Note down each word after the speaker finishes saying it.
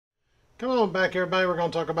Come on back, everybody. We're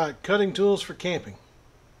going to talk about cutting tools for camping.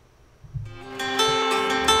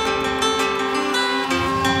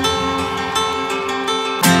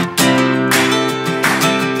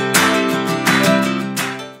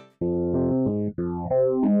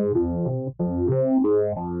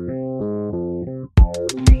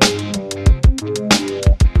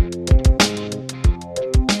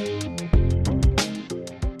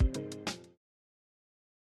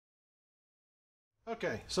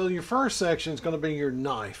 Okay, so your first section is going to be your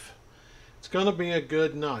knife. It's going to be a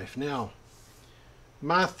good knife. Now,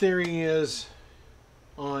 my theory is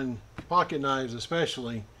on pocket knives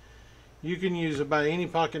especially, you can use about any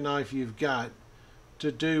pocket knife you've got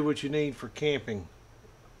to do what you need for camping.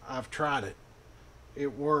 I've tried it.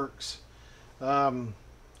 It works. One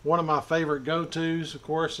of my favorite go-tos, of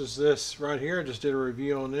course, is this right here. I just did a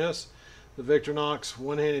review on this, the Victorinox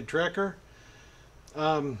one-handed trekker.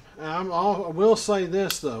 I will say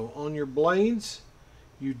this though, on your blades,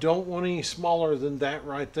 you don't want any smaller than that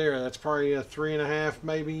right there. That's probably a 3.5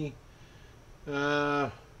 maybe. I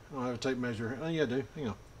don't have a tape measure. Oh yeah, I do. Hang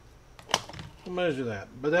on. I'll measure that.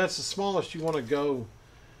 But that's the smallest you want to go.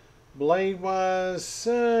 Blade wise,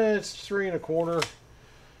 it's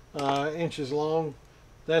 3.25 inches long.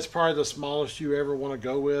 That's probably the smallest you ever want to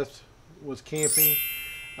go with camping.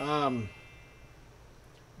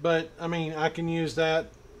 But I mean, I can use that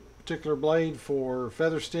particular blade for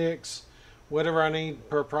feather sticks, whatever I need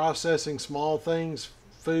for processing small things,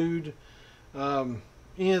 food,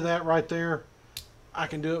 any of that right there. I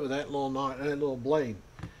can do it with that little blade.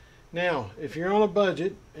 Now, if you're on a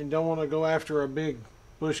budget and don't want to go after a big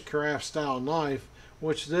bushcraft style knife,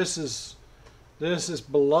 which this is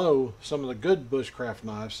below some of the good bushcraft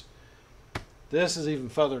knives. This is even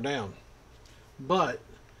further down, but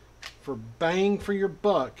for bang for your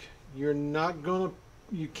buck, you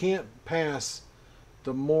can't pass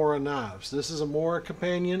the Mora knives. This is a Mora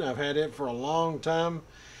Companion. I've had it for a long time.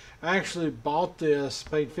 I actually bought this,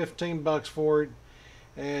 paid 15 bucks for it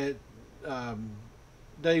at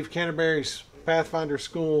Dave Canterbury's Pathfinder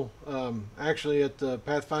School. Actually at the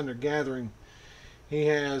Pathfinder Gathering, he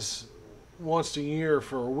has once a year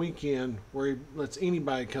for a weekend where he lets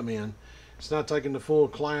anybody come in. It's not taking the full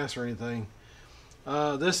class or anything.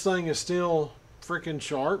 This thing is still freaking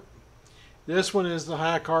sharp. This one is the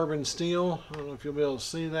high carbon steel. I don't know if you'll be able to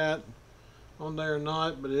see that on there or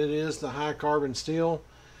not, but it is the high carbon steel.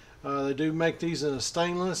 They do make these in a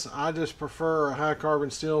stainless. I just prefer a high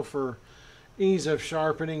carbon steel for ease of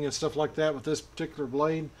sharpening and stuff like that with this particular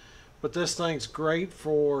blade. But this thing's great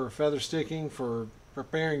for feather sticking, for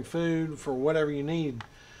preparing food, for whatever you need.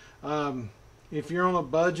 If you're on a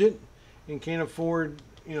budget and can't afford,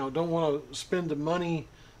 don't want to spend the money,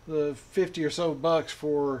 the 50 or so bucks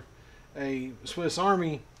for a Swiss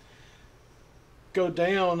Army, go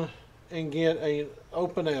down and get a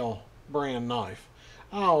Opinel brand knife.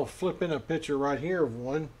 I'll flip in a picture right here of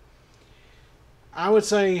one. I would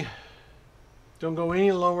say don't go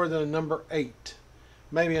any lower than a number 8,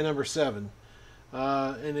 maybe a number 7,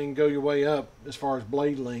 and then go your way up as far as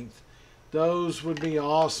blade length. Those would be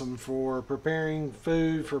awesome for preparing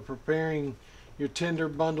food, for preparing your tinder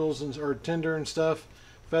bundles or tinder and stuff,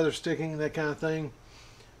 feather sticking, that kind of thing.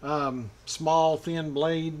 Small thin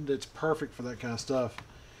blade that's perfect for that kind of stuff.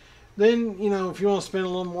 Then if you want to spend a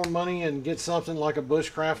little more money and get something like a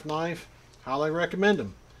bushcraft knife, highly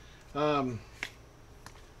recommend them.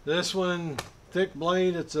 This one, thick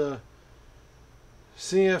blade, it's a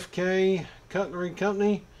CFK Cutlery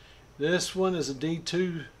Company. This one is a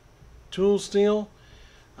D2 tool steel.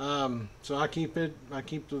 So I keep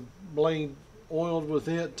the blade oiled with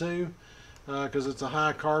it too, because it's a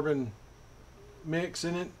high carbon mix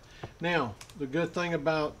in it. Now, the good thing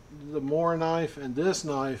about the Mora knife and this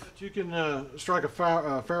knife, you can strike a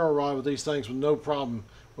ferro rod with these things with no problem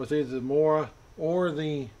with either the Mora or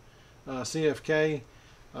the CFK.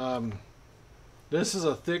 This is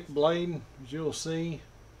a thick blade, as you'll see,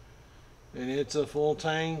 and it's a full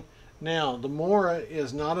tang. Now, the Mora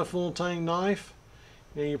is not a full tang knife.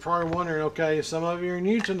 You're probably wondering, okay, some of you are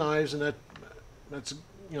new to knives, and that's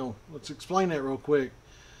let's explain that real quick.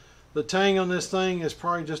 The tang on this thing is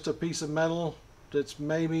probably just a piece of metal that's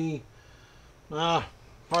maybe probably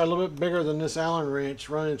a little bit bigger than this Allen wrench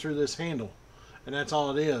running through this handle, and that's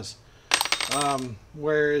all it is.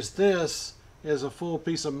 Whereas this is a full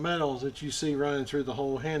piece of metal that you see running through the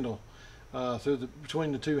whole handle,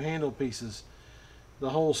 between the two handle pieces. The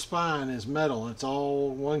whole spine is metal. It's all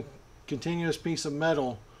one continuous piece of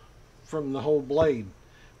metal from the whole blade,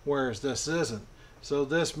 whereas this isn't. So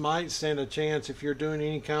this might stand a chance if you're doing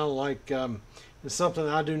any kind of like, it's something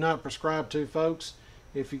I do not prescribe to, folks.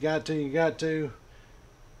 If you got to, you got to.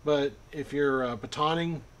 But if you're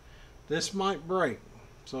batoning, this might break.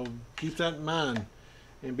 So keep that in mind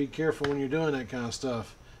and be careful when you're doing that kind of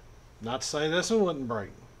stuff. Not to say this one wouldn't break,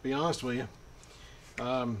 be honest with you.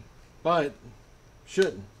 But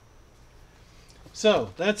shouldn't.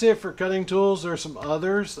 So that's it for cutting tools. There's some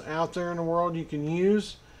others out there in the world you can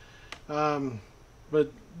use.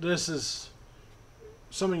 But this is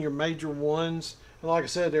some of your major ones. And like I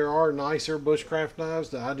said, there are nicer bushcraft knives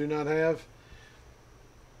that I do not have.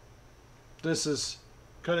 This is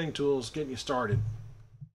cutting tools getting you started.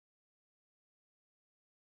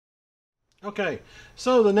 Okay,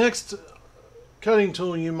 so the next cutting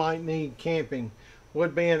tool you might need camping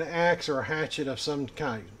would be an axe or a hatchet of some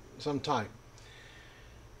kind, some type.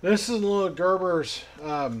 This is a little Gerber's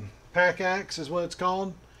pack axe is what it's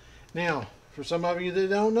called. Now, for some of you that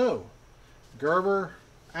don't know, Gerber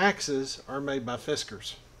axes are made by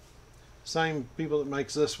Fiskars. Same people that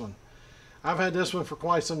makes this one. I've had this one for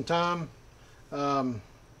quite some time. I've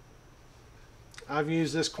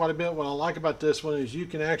used this quite a bit. What I like about this one is you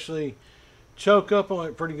can actually choke up on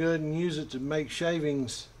it pretty good and use it to make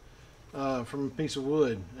shavings from a piece of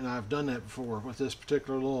wood. And I've done that before with this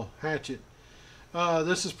particular little hatchet.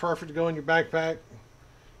 This is perfect to go in your backpack,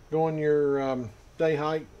 go in your day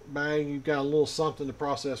hike bag. You've got a little something to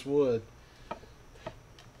process wood.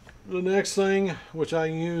 The next thing, which I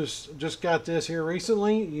used, just got this here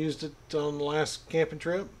recently, used it on the last camping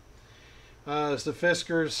trip, is the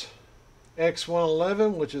Fiskars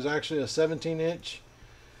X111, which is actually a 17-inch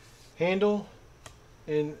handle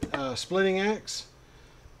and splitting axe.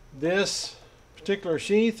 This particular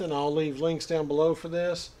sheath, and I'll leave links down below for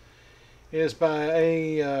this, is by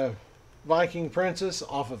a Viking princess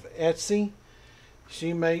off of Etsy.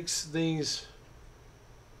 She makes these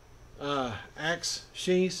axe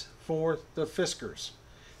sheaths for the Fiskars.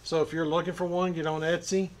 So if you're looking for one, get on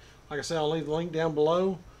Etsy. Like I said, I'll leave the link down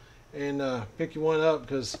below and pick you one up,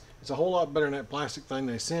 because it's a whole lot better than that plastic thing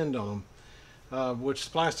they send on them,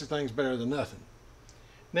 which plastic thing's better than nothing.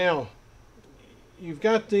 Now, you've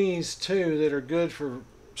got these two that are good for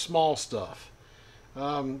small stuff.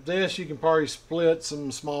 This you can probably split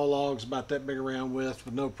some small logs about that big around with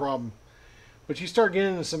no problem. But you start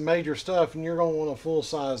getting into some major stuff and you're going to want a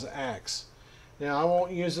full-size axe. Now, I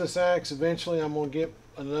won't use this axe. Eventually I'm going to get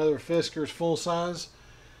another Fiskars full-size.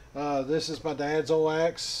 This is my dad's old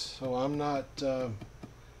axe, so I'm not I'm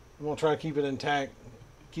going to try to keep it intact,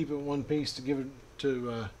 keep it one piece to give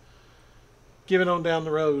it on down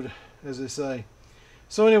the road, as they say.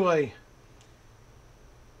 So anyway,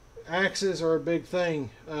 axes are a big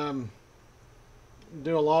thing. Do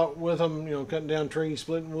a lot with them, you know, cutting down trees,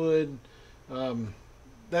 splitting wood.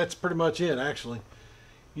 That's pretty much it, actually.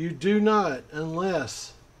 You do not,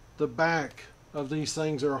 unless the back of these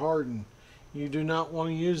things are hardened, you do not want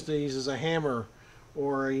to use these as a hammer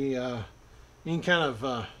or a any kind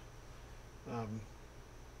of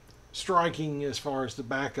striking as far as the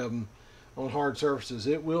back of them on hard surfaces.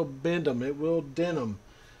 It will bend them, it will dent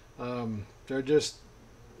them. They're just,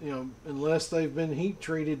 you know, unless they've been heat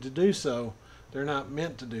treated to do so, they're not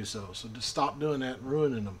meant to do so. So just stop doing that and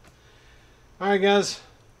ruining them. Alright guys,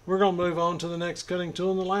 we're going to move on to the next cutting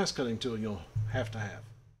tool and the last cutting tool you'll have to have.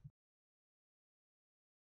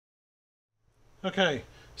 Okay,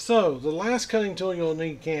 so the last cutting tool you'll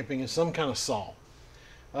need camping is some kind of saw.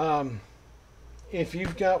 If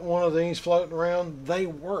you've got one of these floating around, they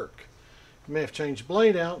work. You may have to change the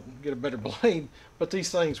blade out and get a better blade, but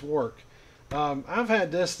these things work. I've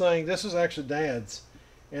had this thing, this is actually Dad's,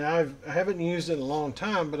 and I haven't used it in a long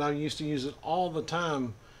time, but I used to use it all the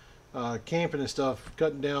time, camping and stuff,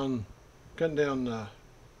 cutting down,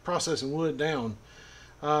 processing wood down.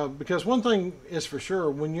 Because one thing is for sure,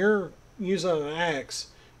 when you're using an axe,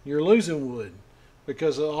 you're losing wood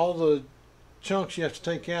because of all the chunks you have to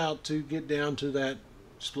take out to get down to that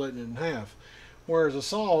splitting it in half. Whereas a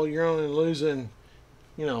saw, you're only losing,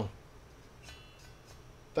 you know,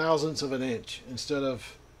 thousandths of an inch instead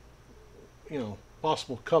of, you know,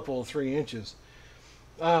 possible couple of 3 inches.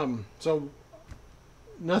 So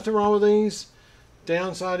nothing wrong with these.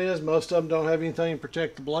 Downside is most of them don't have anything to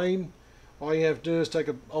protect the blade. All you have to do is take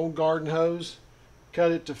an old garden hose,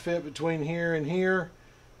 cut it to fit between here and here,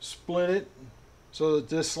 split it so that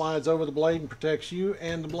this slides over the blade and protects you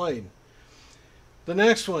and the blade. The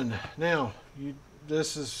next one, now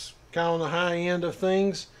this is kind of on the high end of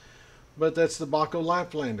things, but that's the Baco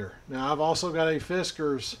Laplander. Now I've also got a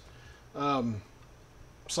Fiskars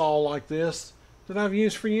saw like this that I've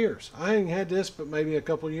used for years. I haven't had this but maybe a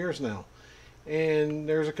couple of years now. And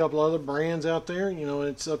there's a couple other brands out there, you know,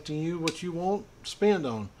 it's up to you what you want to spend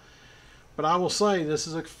on. But I will say this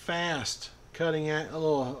is a fast cutting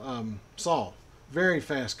little saw. Very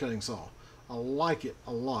fast cutting saw. I like it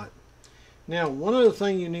a lot. Now, one other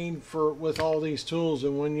thing you need with all these tools,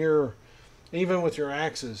 and when you're even with your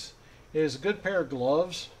axes, is a good pair of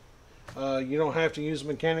gloves. You don't have to use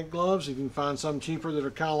mechanic gloves. If you can find some cheaper that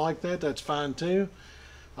are kind of like that, that's fine too.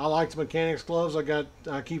 I like the mechanics gloves.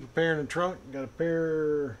 I keep a pair in the truck. Got a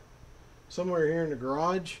pair somewhere here in the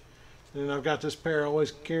garage, and I've got this pair I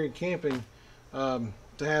always carry camping to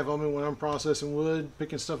have on me when I'm processing wood,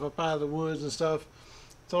 picking stuff up out of the woods and stuff.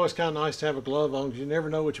 It's always kind of nice to have a glove on because you never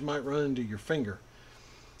know what you might run into your finger.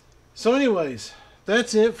 So anyways,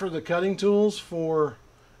 that's it for the cutting tools for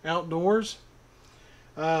outdoors.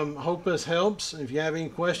 Hope this helps. If you have any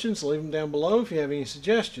questions, leave them down below. If you have any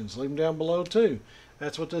suggestions, leave them down below too.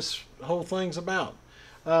 That's what this whole thing's about.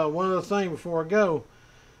 One other thing before I go,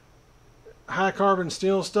 high carbon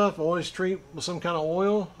steel stuff, I always treat with some kind of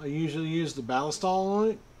oil. I usually use the ballast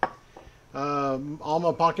on it. All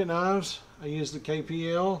my pocket knives, I use the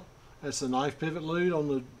KPL. That's the knife pivot lube on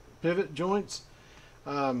the pivot joints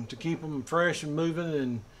to keep them fresh and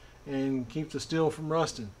moving and keep the steel from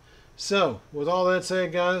rusting. So, with all that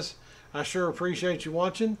said, guys, I sure appreciate you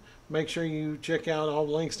watching. Make sure you check out all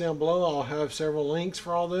the links down below. I'll have several links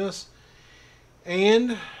for all this.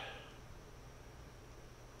 And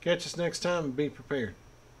catch us next time and be prepared.